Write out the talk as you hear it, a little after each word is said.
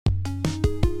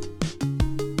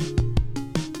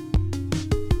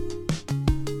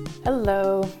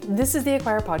Hello, this is the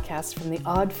Acquire Podcast from the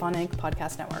Audphonic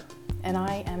Podcast Network, and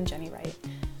I am Jenny Wright.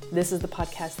 This is the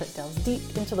podcast that delves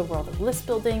deep into the world of list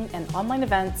building and online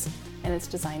events, and it's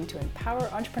designed to empower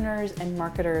entrepreneurs and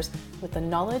marketers with the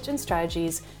knowledge and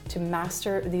strategies to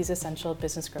master these essential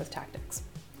business growth tactics.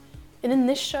 And in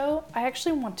this show, I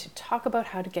actually want to talk about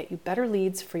how to get you better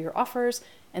leads for your offers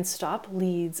and stop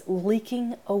leads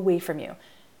leaking away from you.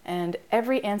 And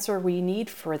every answer we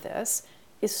need for this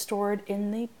is stored in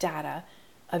the data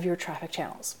of your traffic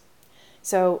channels.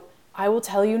 So I will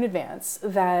tell you in advance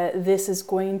that this is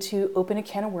going to open a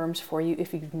can of worms for you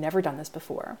if you've never done this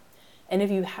before. And if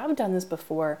you have done this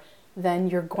before, then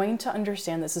you're going to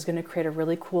understand this is going to create a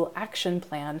really cool action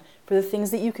plan for the things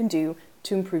that you can do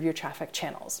to improve your traffic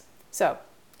channels. So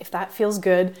if that feels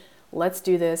good, let's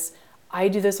do this. I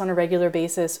do this on a regular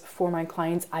basis for my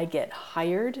clients. I get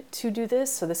hired to do this.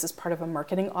 So this is part of a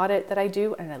marketing audit that I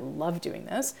do, and I love doing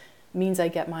this. It means I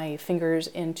get my fingers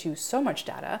into so much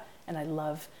data, and I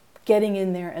love getting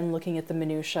in there and looking at the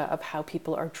minutia of how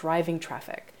people are driving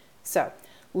traffic. So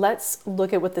let's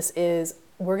look at what this is.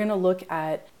 We're gonna look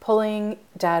at pulling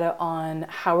data on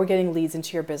how we're getting leads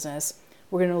into your business.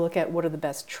 We're gonna look at what are the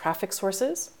best traffic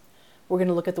sources. We're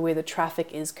gonna look at the way the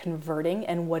traffic is converting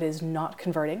and what is not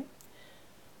converting.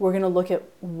 We're going to look at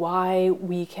why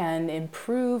we can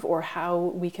improve or how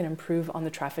we can improve on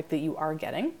the traffic that you are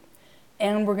getting.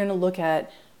 And we're going to look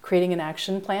at creating an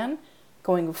action plan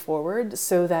going forward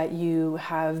so that you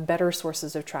have better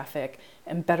sources of traffic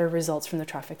and better results from the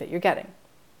traffic that you're getting.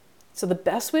 So the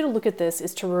best way to look at this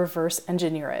is to reverse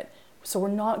engineer it. So we're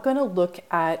not going to look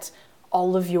at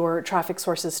all of your traffic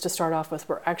sources to start off with.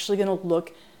 We're actually going to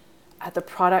look at the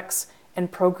products and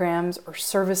programs or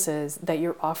services that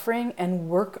you're offering and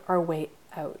work our way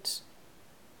out.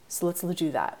 So let's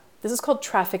do that. This is called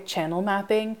traffic channel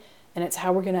mapping, and it's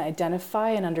how we're going to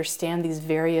identify and understand these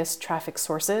various traffic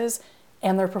sources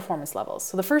and their performance levels.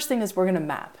 So the first thing is we're going to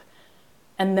map,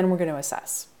 and then we're going to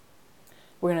assess.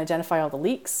 We're going to identify all the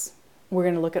leaks. We're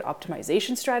going to look at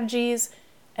optimization strategies,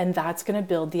 and that's going to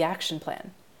build the action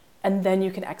plan. And then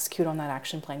you can execute on that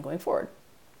action plan going forward.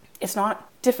 It's not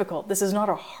difficult. This is not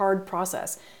a hard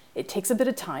process. It takes a bit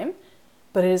of time,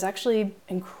 but it is actually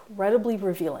incredibly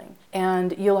revealing.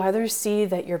 And you'll either see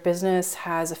that your business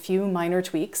has a few minor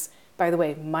tweaks. By the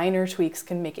way, minor tweaks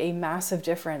can make a massive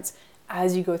difference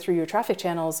as you go through your traffic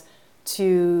channels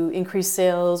to increase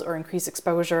sales or increase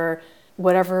exposure,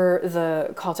 whatever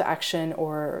the call to action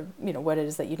or what it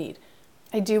is that you need.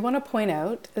 I do want to point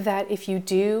out that if you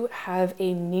do have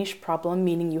a niche problem,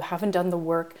 meaning you haven't done the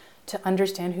work to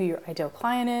understand who your ideal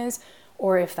client is,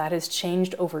 or if that has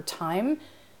changed over time,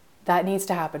 that needs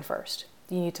to happen first.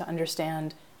 You need to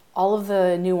understand all of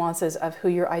the nuances of who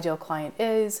your ideal client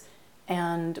is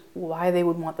and why they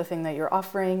would want the thing that you're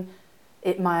offering.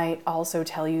 It might also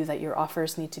tell you that your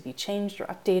offers need to be changed or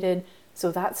updated.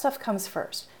 So that stuff comes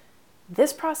first.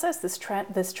 This process, this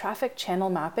traffic channel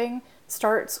mapping,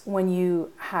 starts when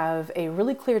you have a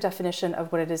really clear definition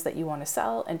of what it is that you want to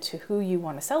sell and to who you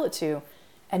want to sell it to.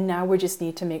 And now we just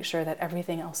need to make sure that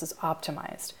everything else is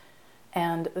optimized.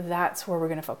 And that's where we're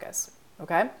going to focus,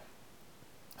 okay?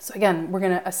 So again, we're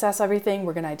going to assess everything.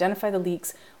 We're going to identify the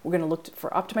leaks. We're going to look for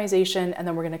optimization, and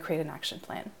then we're going to create an action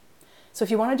plan. So if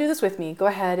you want to do this with me, go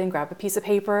ahead and grab a piece of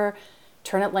paper,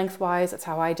 turn it lengthwise. That's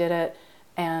how I did it,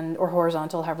 or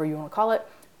horizontal, however you want to call it.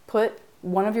 Put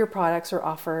one of your products or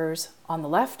offers on the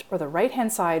left or the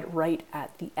right-hand side right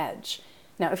at the edge.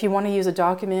 Now, if you want to use a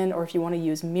document or if you want to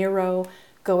use Miro,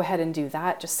 go ahead and do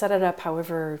that. Just set it up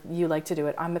however you like to do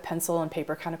it. I'm a pencil and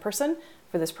paper kind of person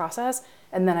for this process,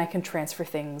 and then I can transfer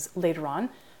things later on,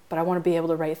 but I want to be able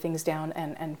to write things down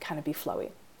and kind of be flowy,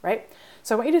 right?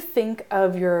 So I want you to think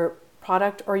of your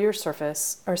product or your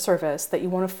service that you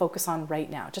want to focus on right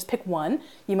now. Just pick one.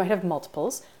 You might have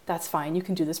multiples. That's fine. You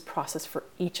can do this process for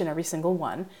each and every single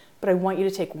one, but I want you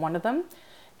to take one of them.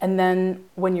 And then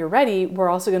when you're ready, we're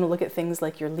also going to look at things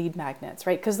like your lead magnets,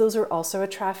 right? Because those are also a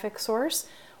traffic source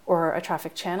or a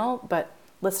traffic channel. But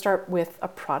let's start with a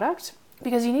product,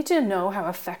 because you need to know how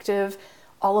effective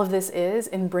all of this is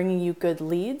in bringing you good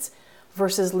leads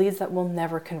versus leads that will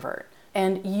never convert.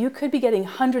 And you could be getting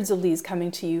hundreds of leads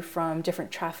coming to you from different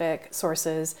traffic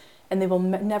sources, and they will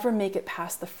never make it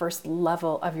past the first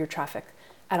level of your traffic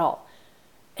at all.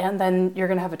 And then you're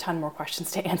going to have a ton more questions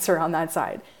to answer on that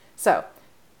side. So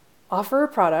offer a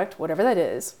product, whatever that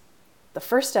is. The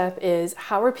first step is,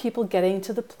 how are people getting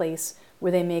to the place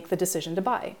where they make the decision to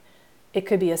buy? It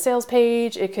could be a sales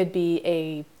page, it could be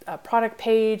a product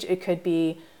page, it could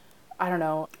be, I don't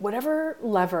know, whatever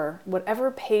lever,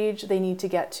 whatever page they need to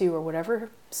get to or whatever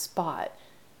spot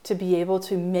to be able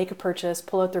to make a purchase,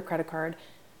 pull out their credit card.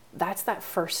 That's that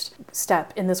first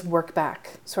step in this work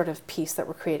back sort of piece that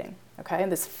we're creating, okay?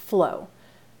 This flow.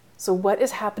 So what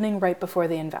is happening right before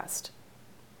they invest?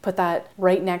 Put that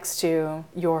right next to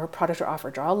your product or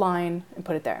offer. Draw a line and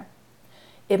put it there.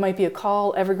 It might be a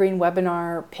call, evergreen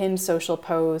webinar, pinned social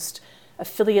post,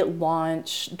 affiliate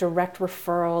launch, direct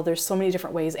referral. There's so many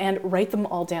different ways, and write them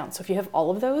all down. So if you have all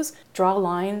of those, draw a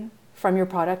line from your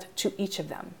product to each of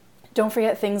them. Don't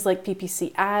forget things like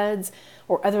PPC ads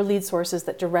or other lead sources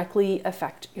that directly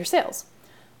affect your sales.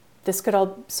 This could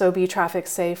also be traffic,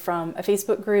 say, from a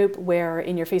Facebook group, where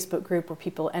in your Facebook group where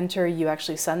people enter, you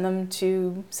actually send them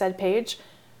to said page,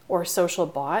 or social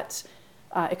bot.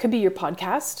 It could be your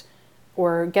podcast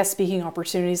or guest speaking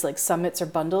opportunities like summits or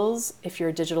bundles if you're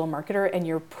a digital marketer and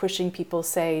you're pushing people,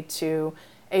 say, to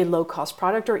a low-cost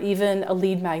product, or even a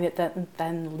lead magnet that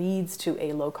then leads to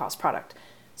a low-cost product.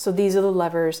 So these are the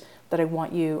levers that I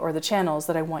want you, or the channels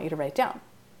that I want you to write down.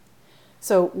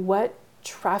 So what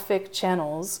traffic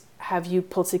channels have you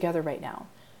pulled together right now?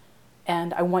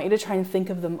 And I want you to try and think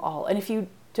of them all. And if you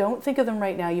don't think of them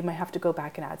right now, you might have to go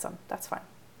back and add some. That's fine.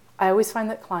 I always find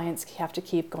that clients have to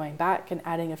keep going back and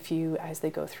adding a few as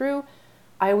they go through.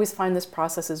 I always find this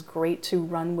process is great to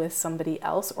run with somebody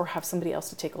else, or have somebody else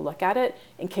to take a look at it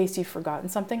in case you've forgotten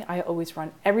something. I always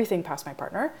run everything past my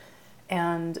partner,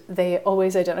 and they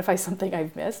always identify something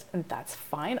I've missed, and that's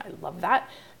fine. I love that,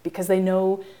 because they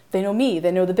know me,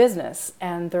 they know the business,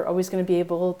 and they're always going to be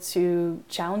able to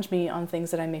challenge me on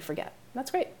things that I may forget. That's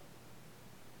great.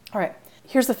 All right,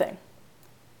 here's the thing.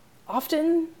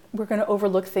 Often we're going to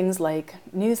overlook things like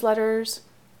newsletters,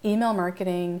 email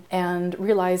marketing, and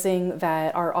realizing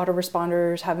that our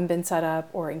autoresponders haven't been set up,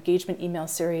 or engagement email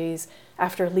series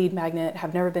after lead magnet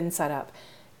have never been set up.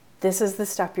 This is the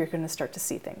step you're going to start to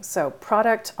see things. So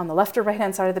product on the left or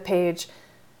right-hand side of the page,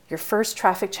 your first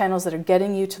traffic channels that are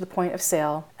getting you to the point of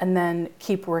sale, and then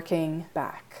keep working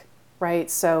back, right?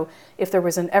 So if there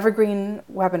was an evergreen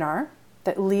webinar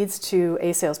that leads to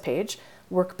a sales page,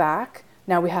 work back.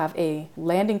 Now we have a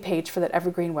landing page for that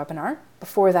evergreen webinar.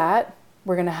 Before that,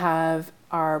 we're going to have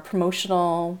our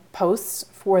promotional posts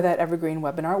for that evergreen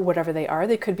webinar, whatever they are.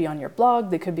 They could be on your blog,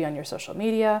 they could be on your social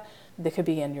media, they could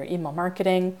be in your email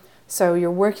marketing. So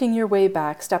you're working your way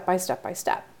back step by step by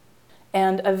step.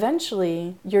 And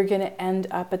eventually you're going to end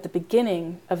up at the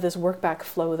beginning of this work back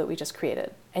flow that we just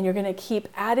created. And you're going to keep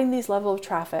adding these levels of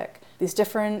traffic, these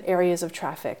different areas of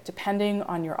traffic, depending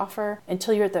on your offer,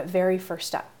 until you're at that very first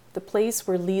step, the place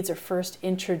where leads are first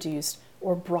introduced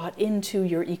or brought into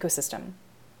your ecosystem.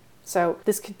 So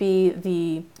this could be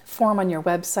the form on your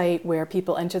website where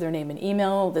people enter their name and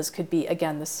email. This could be,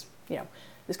 again, this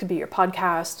could be your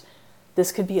podcast.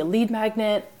 This could be a lead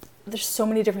magnet. There's so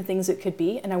many different things it could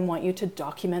be, and I want you to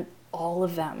document all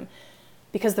of them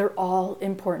because they're all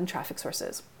important traffic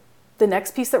sources. The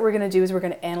next piece that we're going to do is we're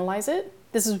going to analyze it.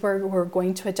 This is where we're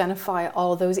going to identify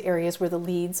all those areas where the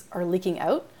leads are leaking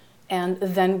out, and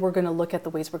then we're going to look at the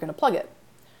ways we're going to plug it.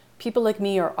 People like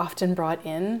me are often brought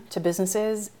in to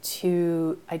businesses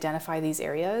to identify these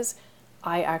areas.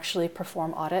 I actually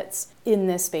perform audits in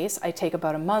this space. I take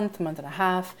about a month and a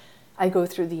half. I go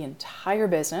through the entire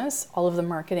business, all of the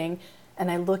marketing, and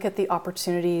I look at the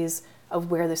opportunities of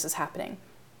where this is happening.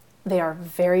 They are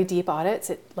very deep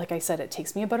audits. Like I said, it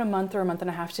takes me about a month or a month and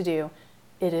a half to do.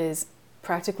 It is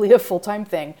practically a full-time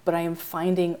thing, but I am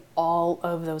finding all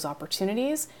of those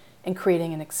opportunities and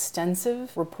creating an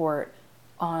extensive report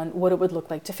on what it would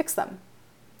look like to fix them.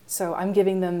 So I'm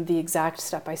giving them the exact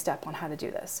step-by-step on how to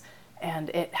do this. And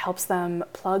it helps them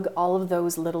plug all of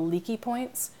those little leaky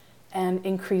points and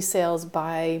increase sales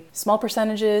by small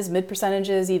percentages, mid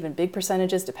percentages, even big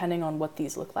percentages, depending on what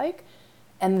these look like.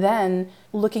 And then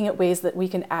looking at ways that we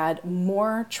can add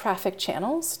more traffic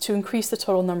channels to increase the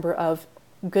total number of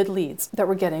good leads that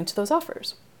we're getting to those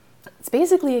offers. It's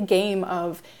basically a game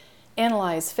of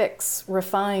analyze, fix,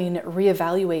 refine,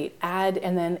 reevaluate, add,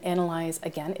 and then analyze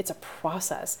again. It's a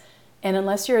process. And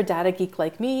unless you're a data geek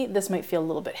like me, this might feel a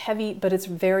little bit heavy, but it's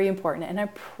very important. And I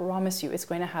promise you, it's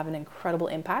going to have an incredible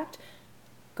impact.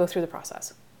 Go through the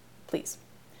process, please.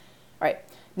 All right,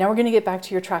 now we're going to get back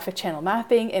to your traffic channel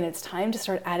mapping, and it's time to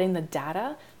start adding the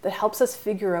data that helps us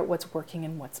figure out what's working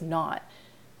and what's not.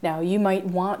 Now, you might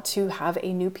want to have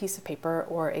a new piece of paper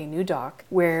or a new doc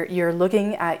where you're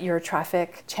looking at your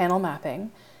traffic channel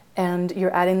mapping and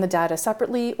you're adding the data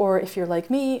separately, or if you're like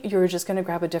me, you're just going to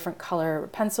grab a different color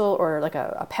pencil or like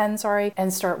a pen,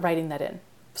 and start writing that in.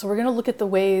 So we're going to look at the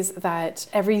ways that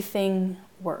everything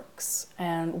works,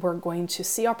 and we're going to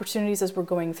see opportunities as we're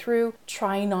going through.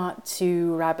 Try not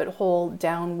to rabbit hole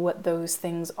down what those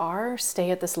things are. Stay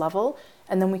at this level,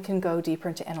 and then we can go deeper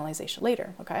into analyzation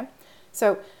later, okay?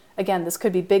 So Again, this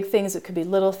could be big things, it could be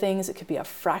little things, it could be a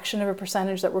fraction of a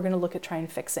percentage that we're going to look at trying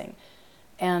fixing.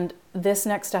 And this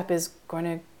next step is going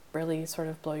to really sort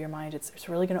of blow your mind. It's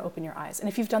really going to open your eyes. And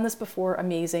if you've done this before,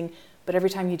 amazing, but every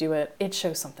time you do it, it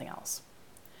shows something else.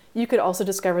 You could also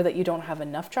discover that you don't have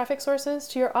enough traffic sources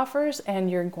to your offers,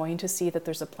 and you're going to see that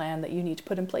there's a plan that you need to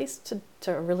put in place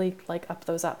to really up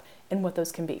those up and what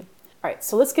those can be. All right,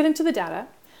 so let's get into the data.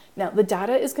 Now, the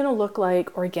data is going to look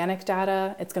like organic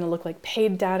data. It's going to look like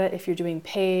paid data if you're doing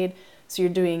paid. So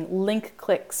you're doing link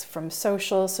clicks from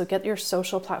social. So get your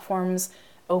social platforms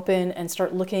open and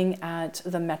start looking at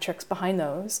the metrics behind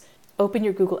those. Open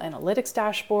your Google Analytics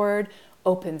dashboard.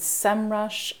 Open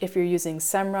SEMrush if you're using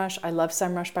SEMrush. I love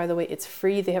SEMrush, by the way. It's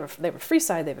free. They have a free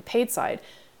side, they have a paid side,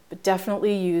 but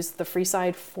definitely use the free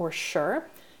side for sure.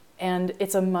 And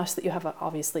it's a must that you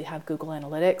obviously have Google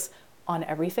Analytics on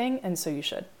everything, and so you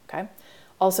should, okay?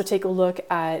 Also take a look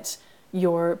at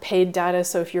your paid data.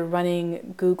 So if you're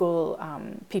running Google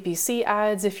PPC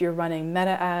ads, if you're running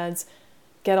Meta ads,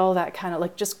 get all that kind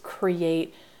of just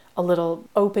create a little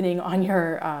opening on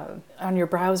your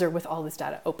browser with all this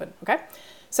data open, okay?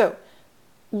 So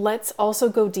let's also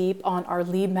go deep on our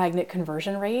lead magnet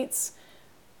conversion rates.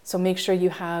 So make sure you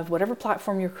have whatever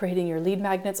platform you're creating your lead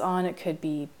magnets on. It could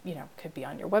be, could be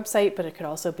on your website, but it could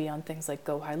also be on things like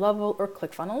Go High Level or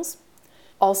ClickFunnels.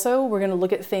 Also, we're going to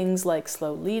look at things like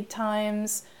slow lead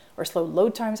times, or slow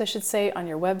load times, I should say, on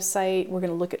your website. We're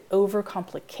going to look at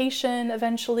overcomplication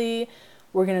eventually.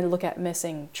 We're going to look at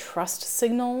missing trust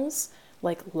signals,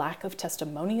 like lack of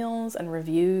testimonials and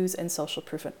reviews and social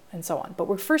proof and so on. But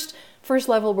we're first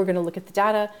level, we're going to look at the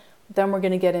data. Then we're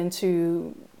going to get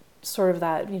into sort of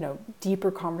that,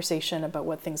 deeper conversation about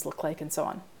what things look like and so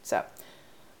on. So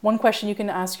one question you can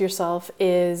ask yourself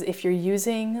is, if you're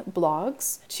using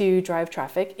blogs to drive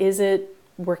traffic, is it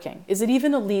working? Is it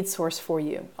even a lead source for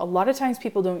you? A lot of times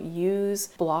people don't use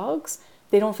blogs.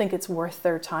 They don't think it's worth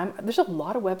their time. There's a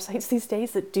lot of websites these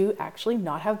days that do actually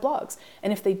not have blogs.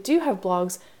 And if they do have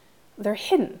blogs, they're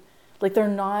hidden. They're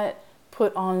not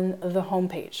put on the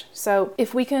homepage. So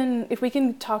if we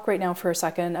can talk right now for a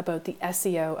second about the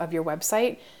SEO of your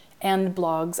website and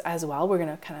blogs as well, we're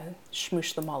gonna kind of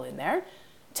smoosh them all in there.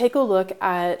 Take a look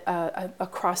at a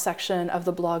cross-section of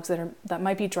the blogs that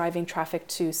might be driving traffic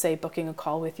to, say, booking a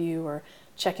call with you or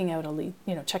checking out a lead,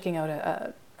 checking out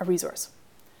a resource.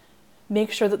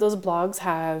 Make sure that those blogs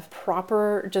have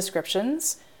proper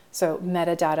descriptions, so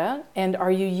metadata, and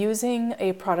are you using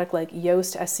a product like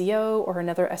Yoast SEO or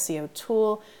another SEO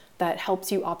tool that helps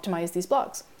you optimize these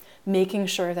blogs? Making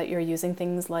sure that you're using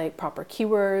things like proper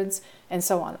keywords and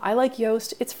so on. I like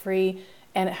Yoast, it's free,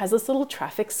 and it has this little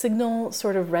traffic signal,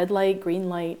 sort of red light, green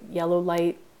light, yellow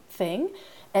light thing,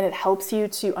 and it helps you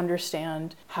to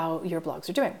understand how your blogs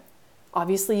are doing.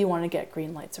 Obviously, you want to get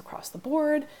green lights across the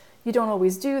board. You don't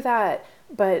always do that,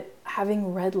 but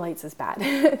having red lights is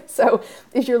bad. So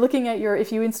if you're looking at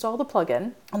if you install the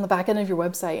plugin on the back end of your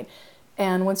website,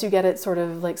 and once you get it sort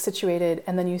of situated,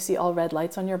 and then you see all red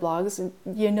lights on your blogs,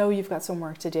 you've got some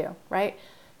work to do, right?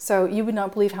 So you would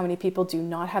not believe how many people do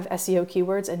not have SEO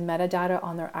keywords and metadata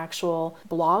on their actual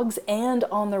blogs and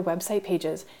on their website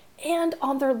pages and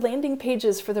on their landing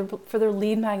pages for their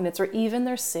lead magnets or even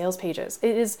their sales pages.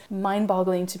 It is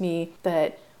mind-boggling to me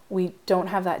that we don't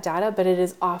have that data, but it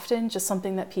is often just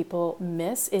something that people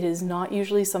miss. It is not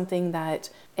usually something that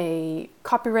a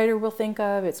copywriter will think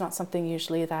of. It's not something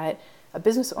usually that a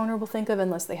business owner will think of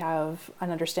unless they have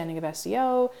an understanding of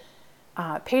SEO.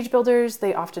 Page builders,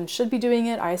 they often should be doing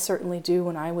it. I certainly do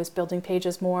when I was building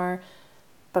pages more,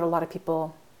 but a lot of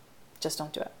people just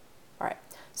don't do it. All right,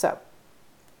 so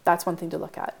that's one thing to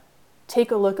look at.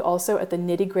 Take a look also at the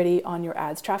nitty-gritty on your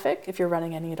ads traffic, if you're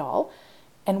running any at all,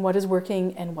 and what is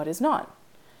working and what is not.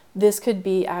 This could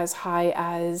be as high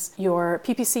as your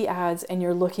PPC ads, and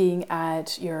you're looking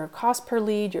at your cost per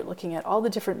lead, you're looking at all the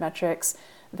different metrics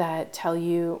that tell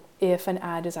you if an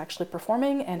ad is actually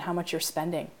performing and how much you're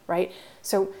spending, right?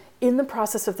 So in the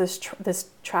process of this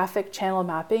traffic channel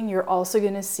mapping, you're also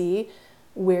going to see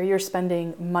where you're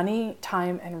spending money,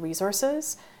 time, and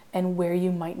resources, and where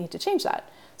you might need to change that.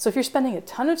 So if you're spending a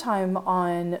ton of time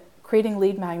on creating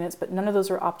lead magnets, but none of those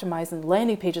are optimized and the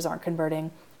landing pages aren't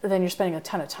converting, then you're spending a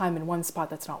ton of time in one spot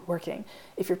that's not working.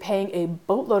 If you're paying a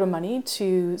boatload of money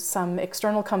to some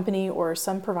external company or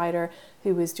some provider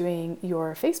who is doing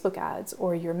your Facebook ads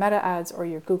or your Meta ads or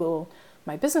your Google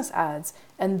My Business ads,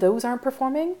 and those aren't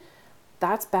performing,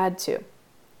 that's bad too.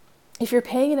 If you're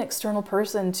paying an external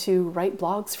person to write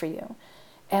blogs for you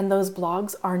and those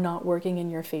blogs are not working in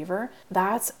your favor,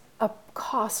 that's a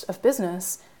cost of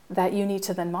business that you need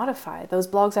to then modify. Those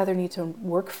blogs either need to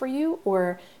work for you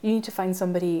or you need to find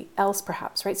somebody else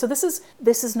perhaps, right? So this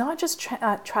is not just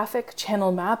traffic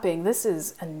channel mapping. This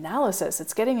is analysis.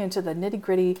 It's getting into the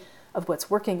nitty-gritty of what's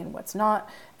working and what's not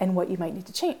and what you might need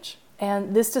to change.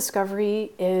 And this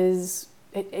discovery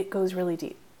it goes really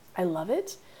deep. I love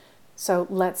it. So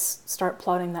let's start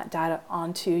plotting that data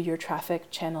onto your traffic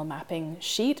channel mapping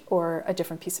sheet or a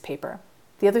different piece of paper.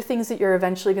 The other things that you're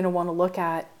eventually going to want to look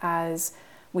at as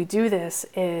we do this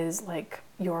is like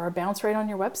your bounce rate on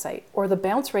your website or the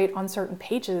bounce rate on certain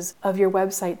pages of your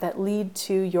website that lead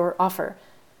to your offer.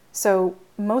 So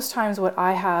most times what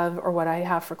I have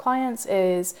for clients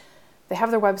is they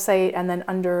have their website and then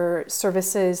under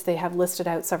services, they have listed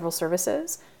out several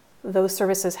services. Those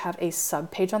services have a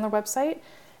sub page on their website.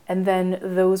 And then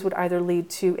those would either lead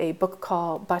to a book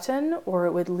call button or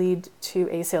it would lead to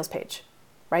a sales page,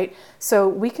 right? So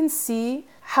we can see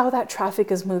how that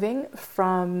traffic is moving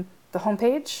from the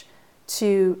homepage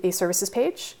to a services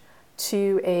page,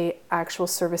 to a actual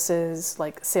services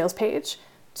like sales page,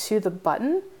 to the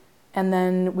button. And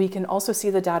then we can also see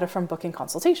the data from booking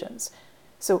consultations.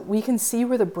 So we can see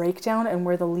where the breakdown and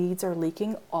where the leads are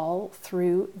leaking all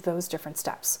through those different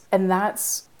steps. And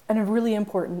that's a really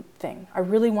important thing. I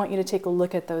really want you to take a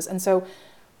look at those. And so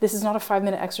this is not a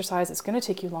 5-minute exercise. It's going to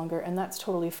take you longer, and that's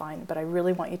totally fine. But I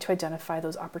really want you to identify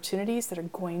those opportunities that are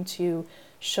going to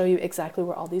show you exactly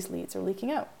where all these leads are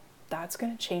leaking out. That's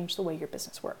going to change the way your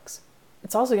business works.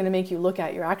 It's also going to make you look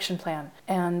at your action plan.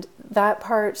 And that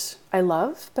part I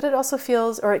love, but it also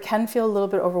it can feel a little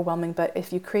bit overwhelming. But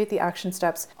if you create the action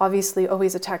steps, obviously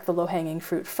always attack the low-hanging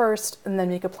fruit first, and then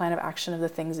make a plan of action of the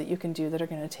things that you can do that are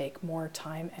going to take more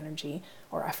time, energy,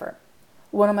 or effort.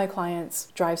 One of my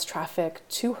clients drives traffic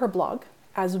to her blog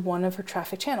as one of her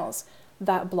traffic channels.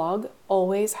 That blog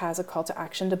always has a call to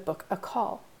action to book a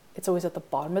call. It's always at the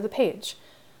bottom of the page.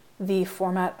 The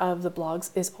format of the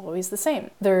blogs is always the same.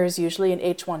 There's usually an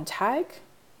H1 tag.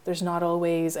 There's not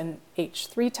always an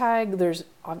H3 tag. There's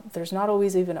not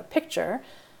always even a picture.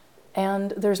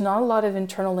 And there's not a lot of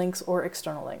internal links or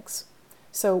external links.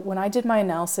 So when I did my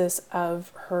analysis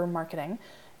of her marketing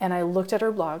and I looked at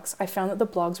her blogs, I found that the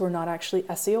blogs were not actually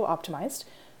SEO optimized,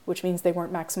 which means they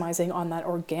weren't maximizing on that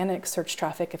organic search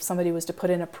traffic. If somebody was to put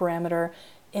in a parameter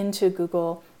into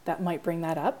Google, that might bring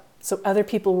that up. So other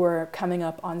people were coming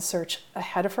up on search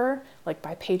ahead of her, like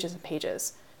by pages and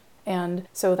pages. And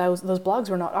so those blogs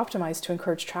were not optimized to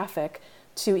encourage traffic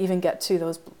to even get to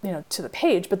those, to the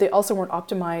page, but they also weren't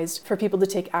optimized for people to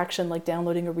take action, like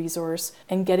downloading a resource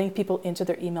and getting people into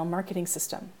their email marketing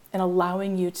system and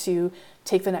allowing you to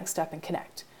take the next step and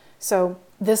connect. So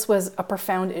this was a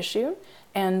profound issue.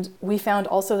 And we found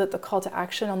also that the call to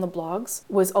action on the blogs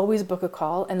was always book a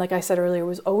call. And like I said earlier,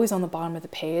 was always on the bottom of the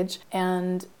page.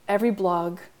 And every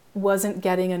blog wasn't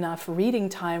getting enough reading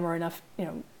time or enough,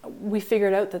 we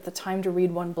figured out that the time to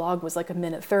read one blog was like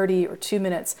 1:30 or 2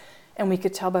 minutes. And we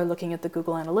could tell by looking at the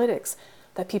Google Analytics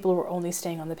that people were only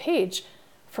staying on the page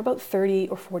for about 30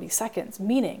 or 40 seconds,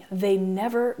 meaning they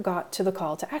never got to the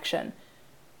call to action.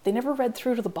 They never read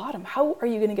through to the bottom. How are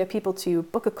you going to get people to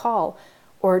book a call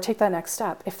or take that next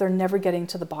step if they're never getting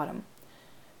to the bottom?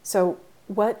 So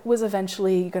what was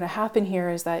eventually going to happen here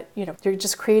is that, you're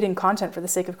just creating content for the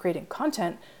sake of creating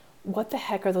content. What the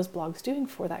heck are those blogs doing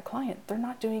for that client? They're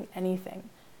not doing anything.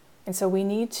 And so we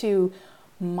need to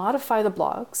modify the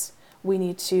blogs. We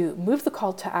need to move the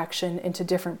call to action into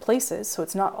different places. So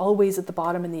it's not always at the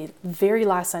bottom in the very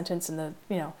last sentence and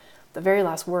the very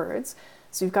last words.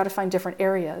 So you've got to find different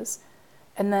areas.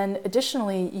 And then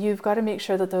additionally, you've got to make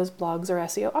sure that those blogs are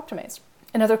SEO optimized.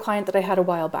 Another client that I had a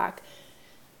while back,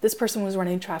 this person was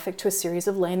running traffic to a series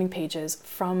of landing pages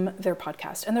from their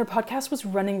podcast. And their podcast was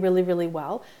running really, really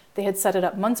well. They had set it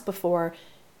up months before.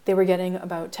 They were getting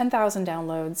about 10,000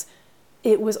 downloads.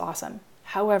 It was awesome.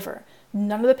 However,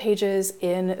 none of the pages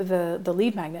in the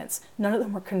lead magnets, none of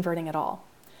them were converting at all.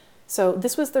 So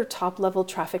this was their top level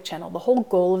traffic channel. The whole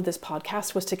goal of this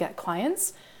podcast was to get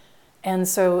clients. And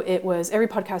so it was every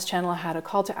podcast channel had a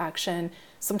call to action.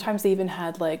 Sometimes they even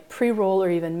had like pre-roll or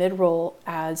even mid-roll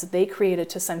ads they created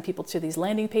to send people to these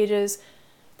landing pages.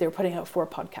 They were putting out 4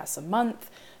 podcasts a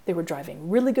month. They were driving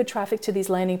really good traffic to these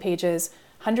landing pages.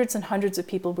 Hundreds and hundreds of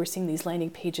people were seeing these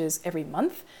landing pages every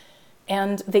month.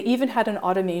 And they even had an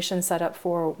automation set up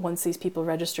for once these people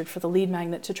registered for the lead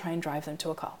magnet to try and drive them to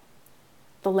a call.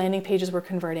 The landing pages were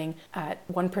converting at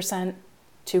 1%,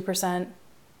 2%.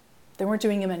 They weren't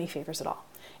doing him any favors at all.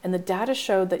 And the data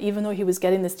showed that even though he was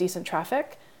getting this decent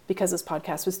traffic, because his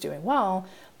podcast was doing well,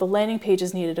 the landing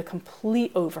pages needed a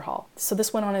complete overhaul. So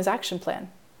this went on his action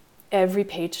plan. Every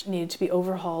page needed to be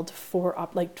overhauled for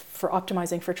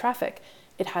optimizing for traffic.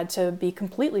 it had to be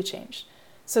completely changed.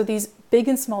 So these big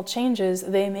and small changes,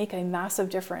 they make a massive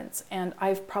difference. And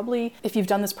I've probably, if you've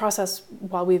done this process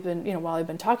while I've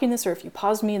been talking this, or if you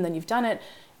paused me and then you've done it,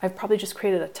 I've probably just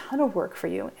created a ton of work for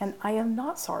you. And I am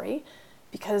not sorry,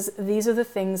 because these are the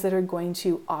things that are going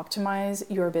to optimize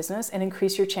your business and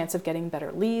increase your chance of getting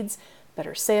better leads,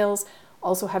 better sales,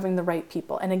 also having the right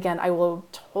people. And again, I will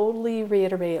totally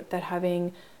reiterate that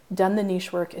having done the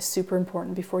niche work is super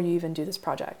important before you even do this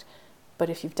project. But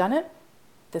if you've done it,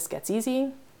 this gets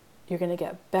easy. You're going to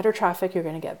get better traffic. You're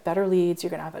going to get better leads. You're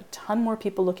going to have a ton more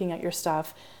people looking at your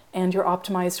stuff, and you're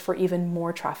optimized for even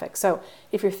more traffic. So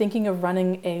if you're thinking of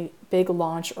running a big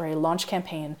launch or a launch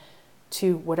campaign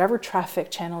to whatever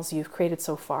traffic channels you've created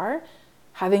so far,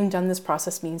 having done this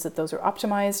process means that those are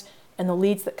optimized, and the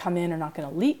leads that come in are not going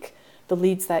to leak. The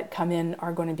leads that come in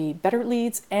are going to be better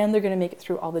leads, and they're going to make it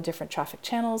through all the different traffic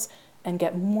channels and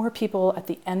get more people at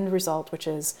the end result, which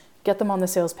is get them on the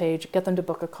sales page, get them to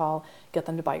book a call, get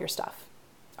them to buy your stuff.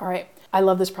 All right, I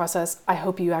love this process. I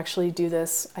hope you actually do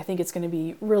this. I think it's going to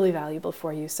be really valuable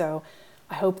for you. So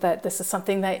I hope that this is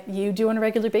something that you do on a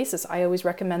regular basis. I always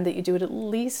recommend that you do it at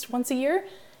least once a year.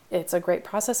 It's a great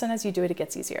process, and as you do it, it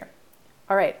gets easier.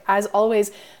 All right, as always,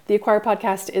 the Acquire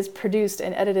Podcast is produced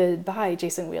and edited by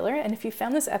Jason Wheeler. And if you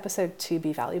found this episode to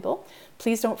be valuable,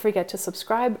 please don't forget to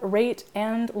subscribe, rate,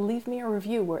 and leave me a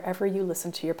review wherever you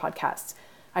listen to your podcasts.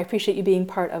 I appreciate you being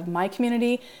part of my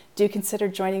community. Do consider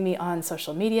joining me on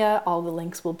social media. All the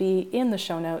links will be in the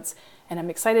show notes. And I'm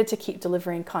excited to keep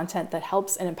delivering content that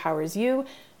helps and empowers you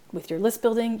with your list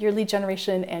building, your lead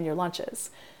generation, and your launches.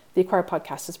 The Acquire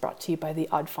Podcast is brought to you by the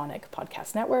Audphonic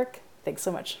Podcast Network. Thanks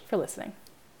so much for listening.